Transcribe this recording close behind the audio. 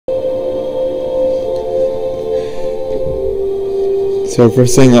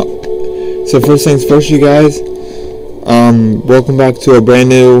First things first, you guys. Welcome back to a brand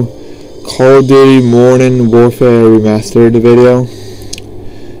new Call of Duty Modern Warfare Remastered video.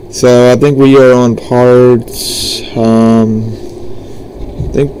 So I think we are on part,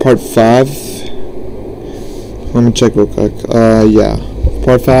 part 5. Let me check real quick. Yeah,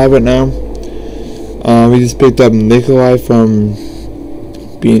 part 5 right now. We just picked up Nikolai from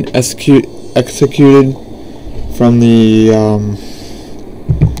being executed from the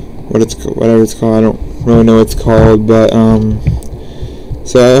whatever it's called. I don't really know what it's called, but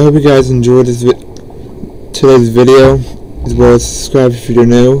so I hope you guys enjoyed today's video, as well as subscribe if you're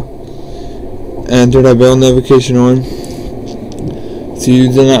new, and turn that bell notification on so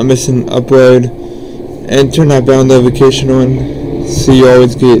you do not miss an upload, and turn that bell notification on so you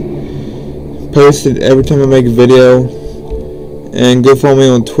always get posted every time I make a video. And go follow me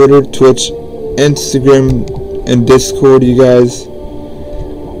on Twitter, Twitch, Instagram, and Discord, you guys.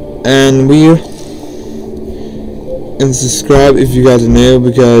 And subscribe if you guys are new,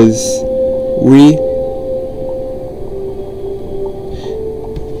 because we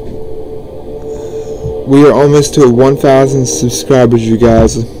are almost to 1,000 subscribers, you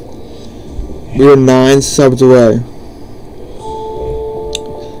guys. We are 9 subs away.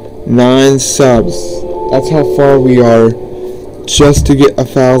 9 subs. That's how far we are just to get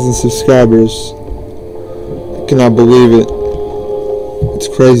 1,000 subscribers. I cannot believe it. It's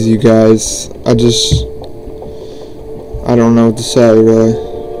crazy, you guys. I don't know what to say, really.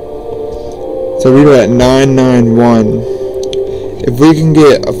 So we are at 991. If we can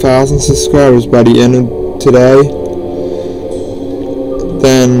get 1,000 subscribers by the end of today,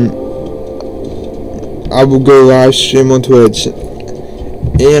 then I will go live stream on Twitch,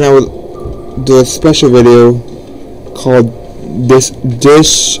 and I will do a special video called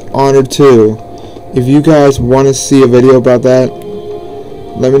Dishonored 2. If you guys want to see a video about that,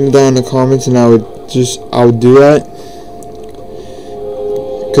 let me know down in the comments, and I would do that.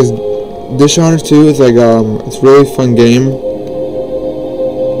 Because Dishonored 2 is like it's a really fun game,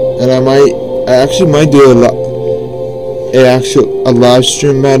 and I actually might do a live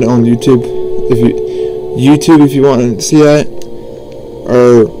stream about it on YouTube. If you want to see that,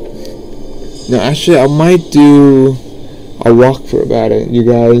 or no, actually I might do a walkthrough about it, you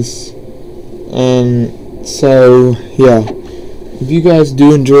guys. So yeah, if you guys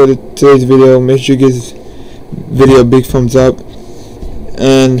do enjoy today's video, make sure you give this video a big thumbs up.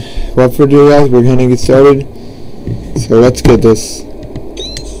 And without further ado, guys, we're gonna get started. So let's get this.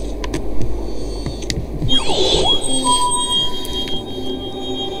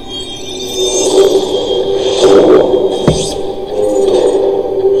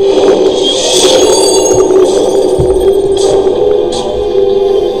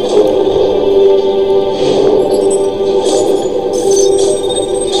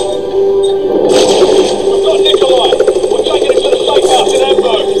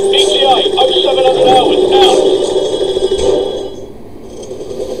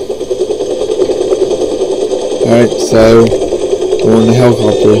 Alright, so we're on the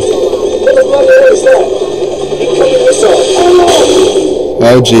helicopter.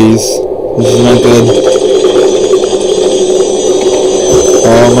 Oh jeez, this is not good.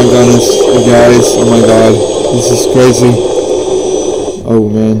 Oh my goodness, you guys, oh my god, this is crazy. Oh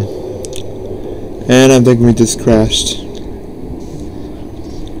man. And I think we just crashed.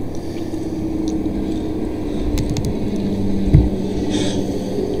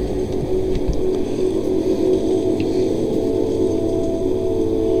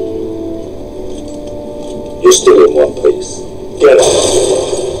 You're still in one piece. Get on.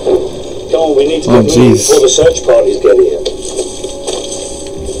 Come on, we need to get moving before the search parties get here.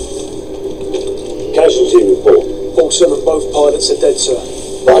 Casualty report. All 7 both pilots are dead, sir.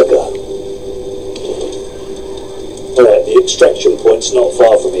 Bugger. Alright, the extraction point's not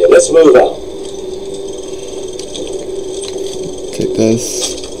far from here. Let's move out. Take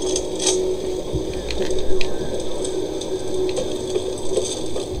this.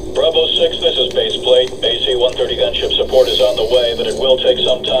 Bravo 6, this is baseplate. AC-130 gunship support is on the way, but it will take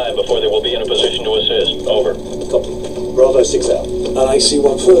some time before they will be in a position to assist. Over. Copy. Bravo 6 out. An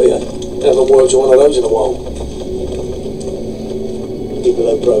AC-130, eh? Haven't worked on one of those in a while. Keep a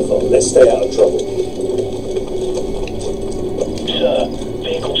low profile. Let's stay out of trouble. Sir,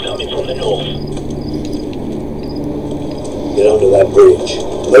 vehicles coming from the north. Get under that bridge.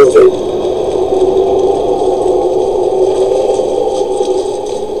 Move it.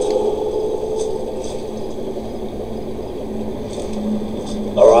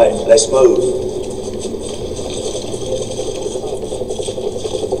 Alright, let's move.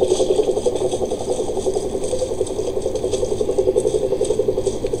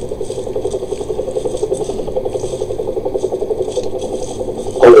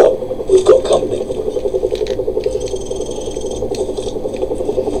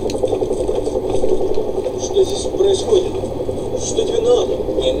 Что здесь происходит? Что тебе надо?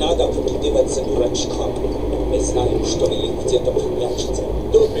 Не надо прикидываться дурачком. Мы знаем, что вы их где-то прячете.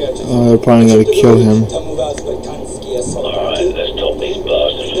 They're probably gonna kill him. Alright, let's top these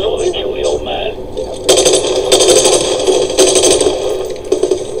bastards before they kill the old man.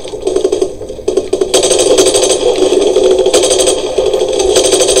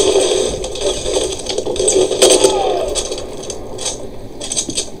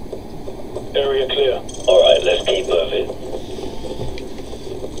 Area clear. Alright, let's keep moving.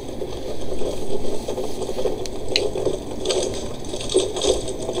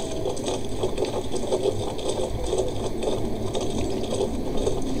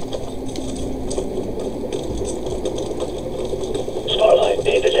 Spotlight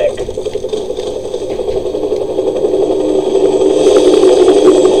near the deck.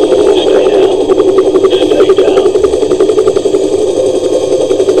 Stay down. Stay down.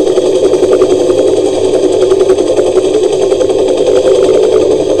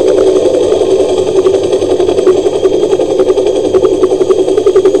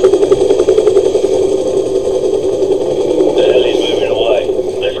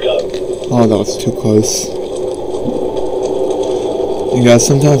 Oh, that was too close. You guys,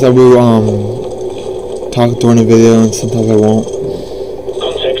 sometimes I will talk during a video and sometimes I won't.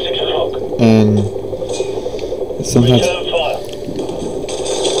 Contact 6 o'clock. And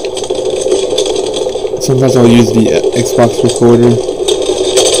sometimes I'll use the Xbox recorder.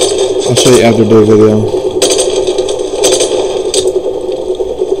 I'll show you after the video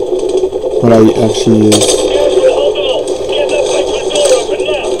what I actually use.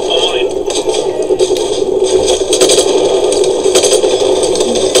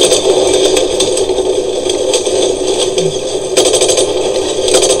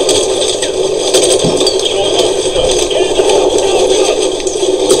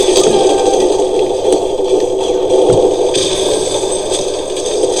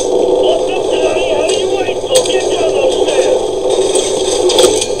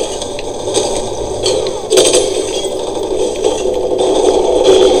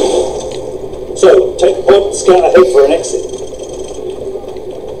 So, take a point, scout ahead for an exit.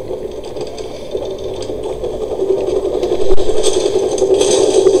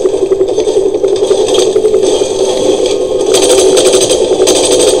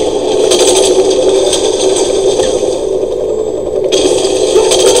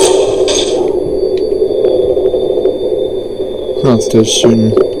 Oh, it's still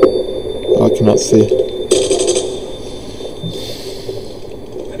shooting. Oh, I cannot see.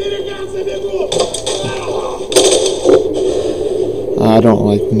 I don't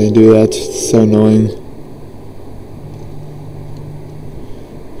like when they do that. It's so annoying.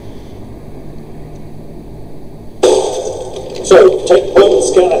 So, take a point,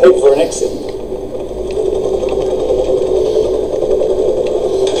 scout ahead for an exit.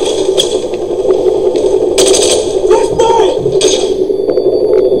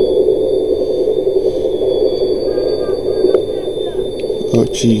 Oh,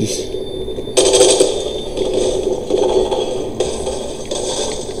 jeez.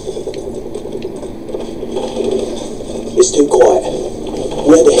 It's too quiet.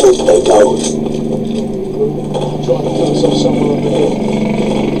 Where the hell did they go? Trying to kill us off somewhere over here.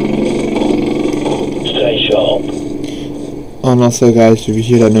 Stay sharp. Oh, and also, guys, if you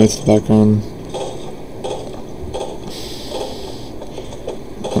hear that noise in the background,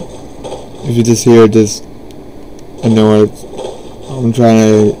 if you just hear this, I know I'm trying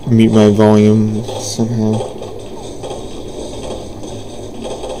to mute my volume somehow.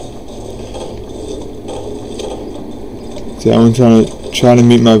 See, I'm trying to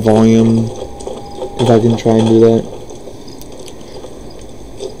mute my volume, if I can try and do that.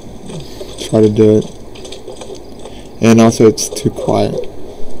 Try to do it. And also, it's too quiet.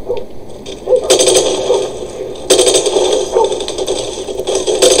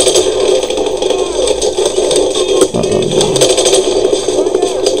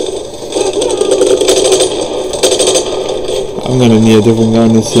 I'm gonna need a different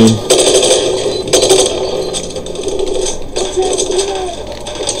gun this soon.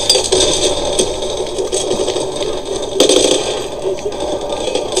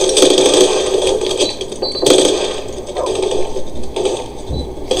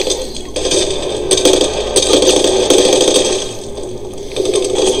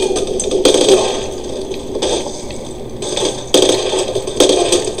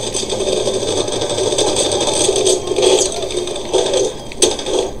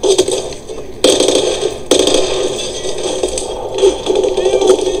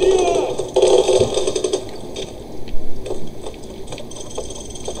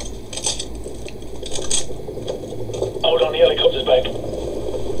 helicopters back?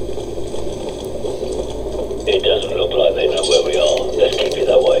 It doesn't look like they know where we are. Let's keep it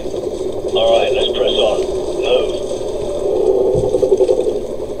that way. Alright, let's press on. Move.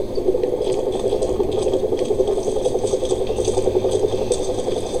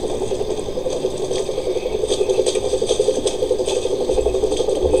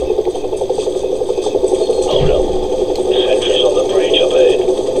 Hold up. Sentries on the bridge up ahead.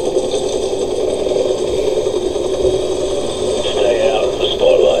 Stay out of the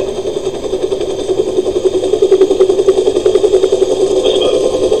spotlight. Let's move.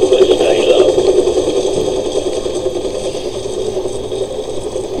 Let's stay low.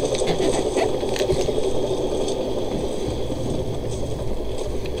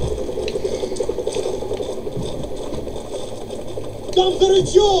 Там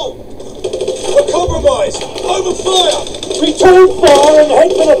горячо! We're compromised! Open fire! Return fire and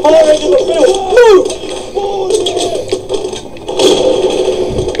head for the far end of the field! Move!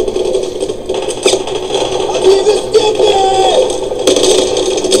 Они везде!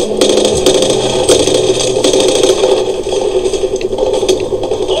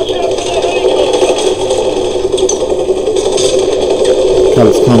 Watch out for the helicopter! God,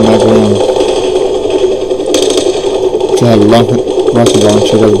 it's coming back around. If I had a rocket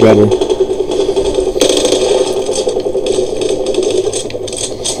launcher, that was better.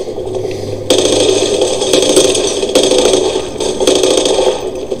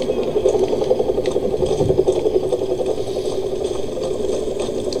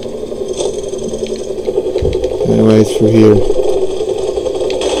 Anyways, through here.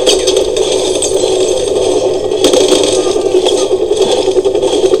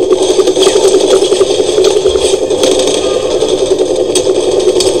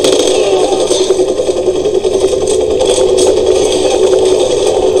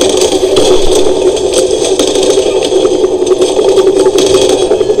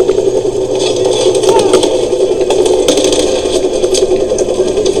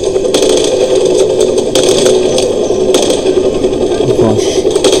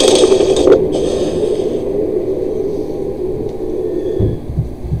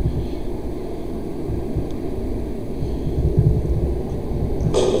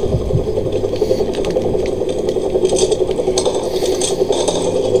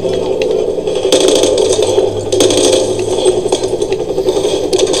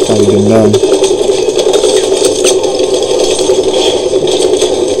 Probably been done.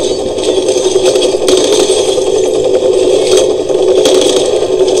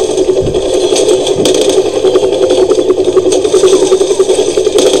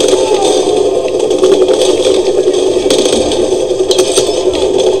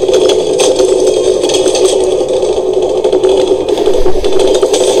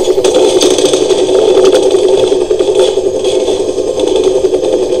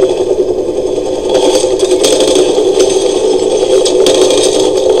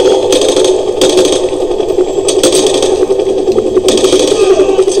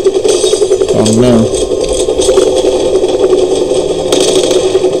 Oh no.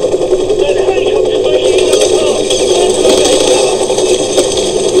 That helicopter's making it in the park!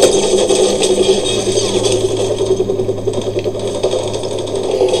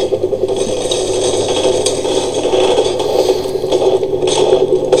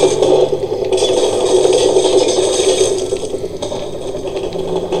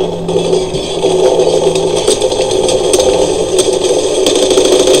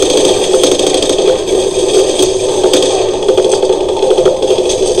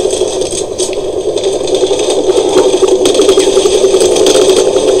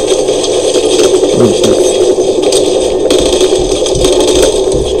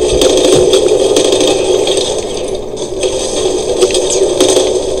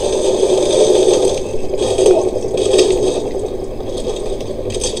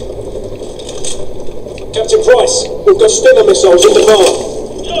 Captain Price, we've got Stinger missiles in the bar.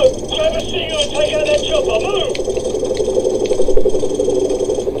 So, grab a Stinger and take out that chopper. Move!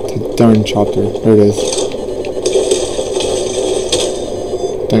 The darn chopper. There it is.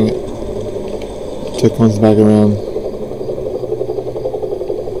 Dang it. Took one's back around.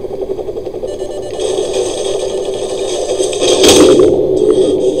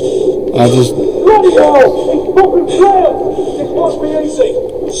 I just... Bloody hell! He's popping flares! This must be easy.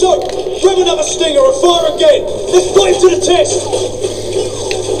 So, grab another Stinger and fire again. Let's put him to the test.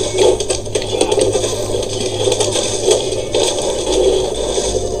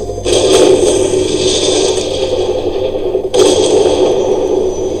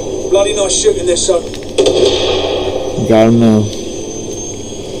 Bloody nice shooting this, son. Got him now.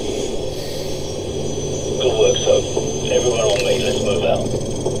 Good work, son. Everyone on me.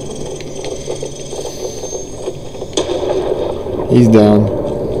 He's down.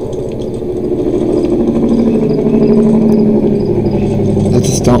 I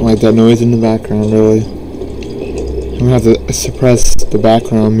just don't like that noise in the background, really. I'm gonna have to suppress the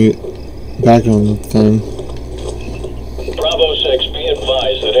background thing. Bravo 6, be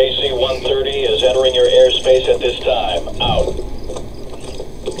advised that AC-130 is entering your airspace at this time. Out.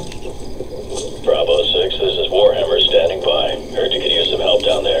 Bravo 6, this is Warhammer standing by. Heard you could use some help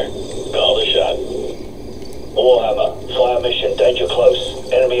down there. Call the shot. Warhammer, fire mission, danger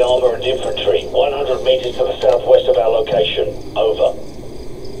close. Enemy armor and infantry, 100 meters to the southwest of our location. Over.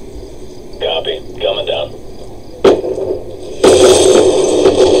 Copy. Coming down.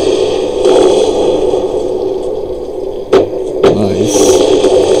 Nice.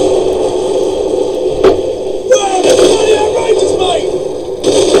 Wow, that's bloody outrageous, mate!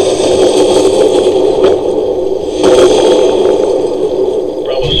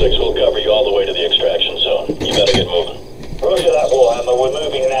 Bravo 6 will cover you all the way to the extraction zone. You better get moving. Roger that, Warhammer. We're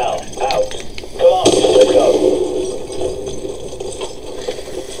moving now. Out. Come on, let's go.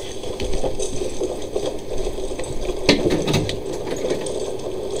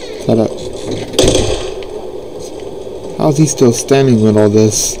 Shut up. How's he still standing with all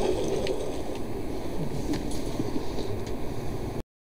this?